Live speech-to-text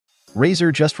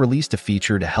Razer just released a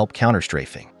feature to help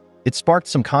counter-strafing. It sparked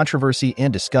some controversy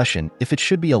and discussion if it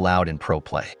should be allowed in pro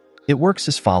play. It works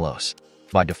as follows.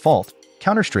 By default,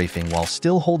 counter-strafing while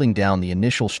still holding down the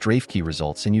initial strafe key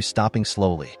results in you stopping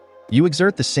slowly. You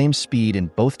exert the same speed in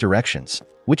both directions,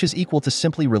 which is equal to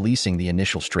simply releasing the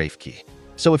initial strafe key.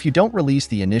 So if you don't release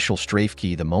the initial strafe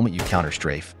key the moment you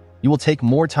counter-strafe, you will take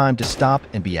more time to stop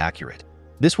and be accurate.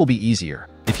 This will be easier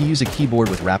if you use a keyboard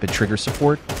with rapid trigger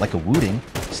support, like a Wooting,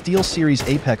 SteelSeries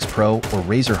Apex Pro, or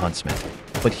Razer Huntsman.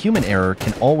 But human error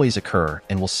can always occur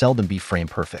and will seldom be frame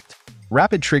perfect.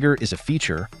 Rapid trigger is a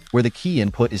feature where the key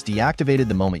input is deactivated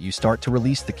the moment you start to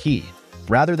release the key,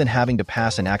 rather than having to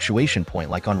pass an actuation point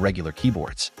like on regular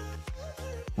keyboards.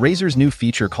 Razer's new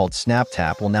feature called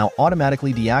Snap-Tap will now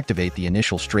automatically deactivate the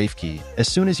initial strafe key as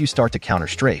soon as you start to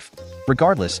counter-strafe,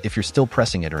 regardless if you're still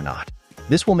pressing it or not.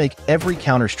 This will make every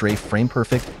counter-strafe frame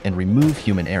perfect and remove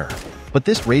human error. But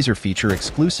this Razer feature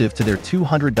exclusive to their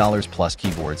 $200 plus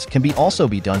keyboards can also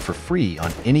be done for free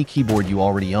on any keyboard you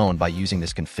already own by using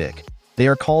this config. They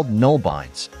are called null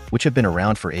binds, which have been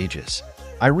around for ages.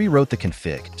 I rewrote the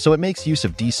config, so it makes use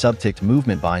of d-subticked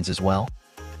movement binds as well.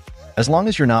 As long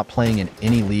as you're not playing in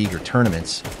any league or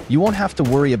tournaments, you won't have to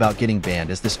worry about getting banned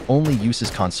as this only uses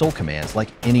console commands like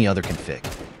any other config.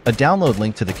 A download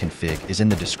link to the config is in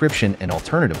the description, and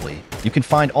alternatively, you can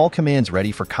find all commands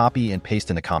ready for copy and paste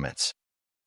in the comments.